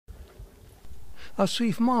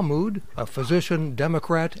Asif Mahmood, a physician,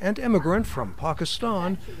 Democrat, and immigrant from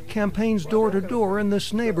Pakistan, campaigns door-to-door in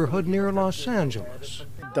this neighborhood near Los Angeles.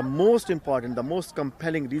 The most important, the most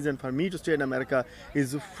compelling reason for me to stay in America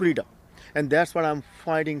is freedom. And that's what I'm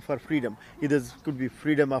fighting for, freedom. It could be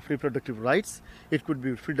freedom of reproductive rights, it could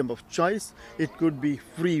be freedom of choice, it could be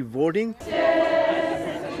free voting.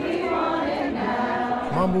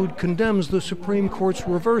 Mahmood condemns the Supreme Court's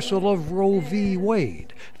reversal of Roe v.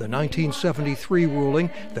 Wade, the 1973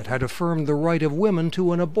 ruling that had affirmed the right of women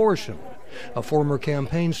to an abortion. A former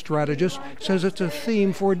campaign strategist says it's a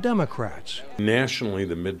theme for Democrats. Nationally,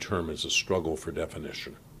 the midterm is a struggle for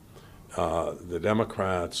definition. The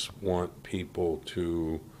Democrats want people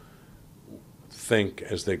to think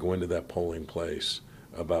as they go into that polling place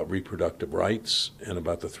about reproductive rights and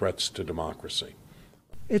about the threats to democracy.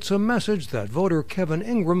 It's a message that voter Kevin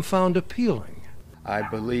Ingram found appealing. I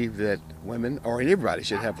believe that women, or anybody,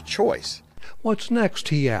 should have a choice. What's next,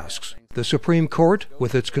 he asks? The Supreme Court,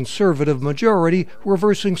 with its conservative majority,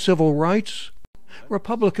 reversing civil rights?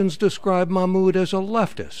 Republicans describe Mahmood as a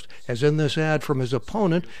leftist, as in this ad from his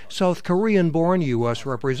opponent, South Korean-born U.S.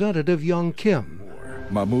 Representative Young Kim.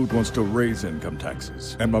 Mahmood wants to raise income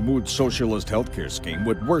taxes, and Mahmood's socialist health care scheme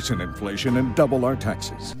would worsen inflation and double our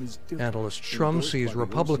taxes. Analyst Shrum sees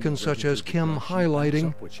Republicans such as Kim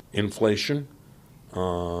highlighting inflation,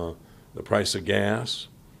 the price of gas,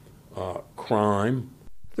 crime.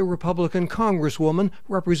 The Republican Congresswoman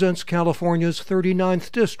represents California's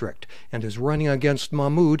 39th District and is running against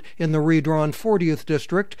Mahmood in the redrawn 40th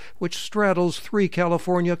District, which straddles 3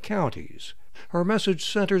 California counties. Her message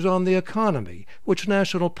centers on the economy, which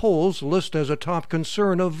national polls list as a top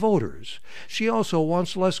concern of voters. She also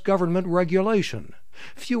wants less government regulation,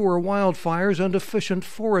 fewer wildfires, and efficient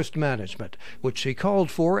forest management, which she called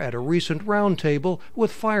for at a recent roundtable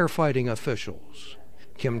with firefighting officials.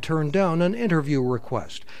 Kim turned down an interview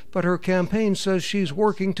request, but her campaign says she's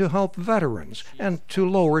working to help veterans and to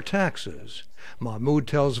lower taxes. Mahmood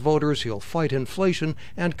tells voters he'll fight inflation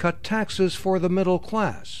and cut taxes for the middle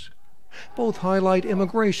class. Both highlight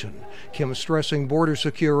immigration, Kim stressing border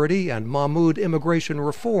security and Mahmood immigration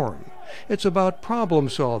reform. It's about problem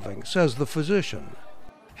solving, says the physician.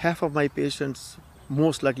 Half of my patients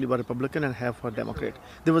most likely were Republican and half were Democrat.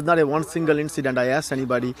 There was not a one single incident I asked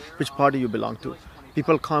anybody which party you belong to.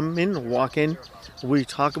 People come in, walk in, we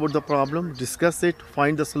talk about the problem, discuss it,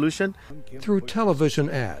 find the solution. Through television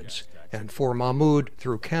ads, and for Mahmood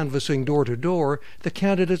through canvassing door-to-door, the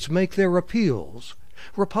candidates make their appeals.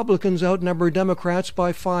 Republicans outnumber Democrats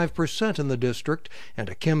by 5% in the district, and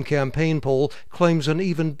a Kim campaign poll claims an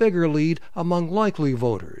even bigger lead among likely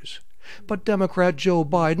voters. But Democrat Joe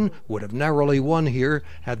Biden would have narrowly won here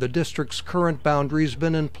had the district's current boundaries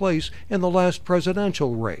been in place in the last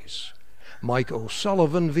presidential race. Mike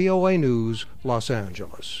O'Sullivan, VOA News, Los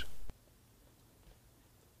Angeles.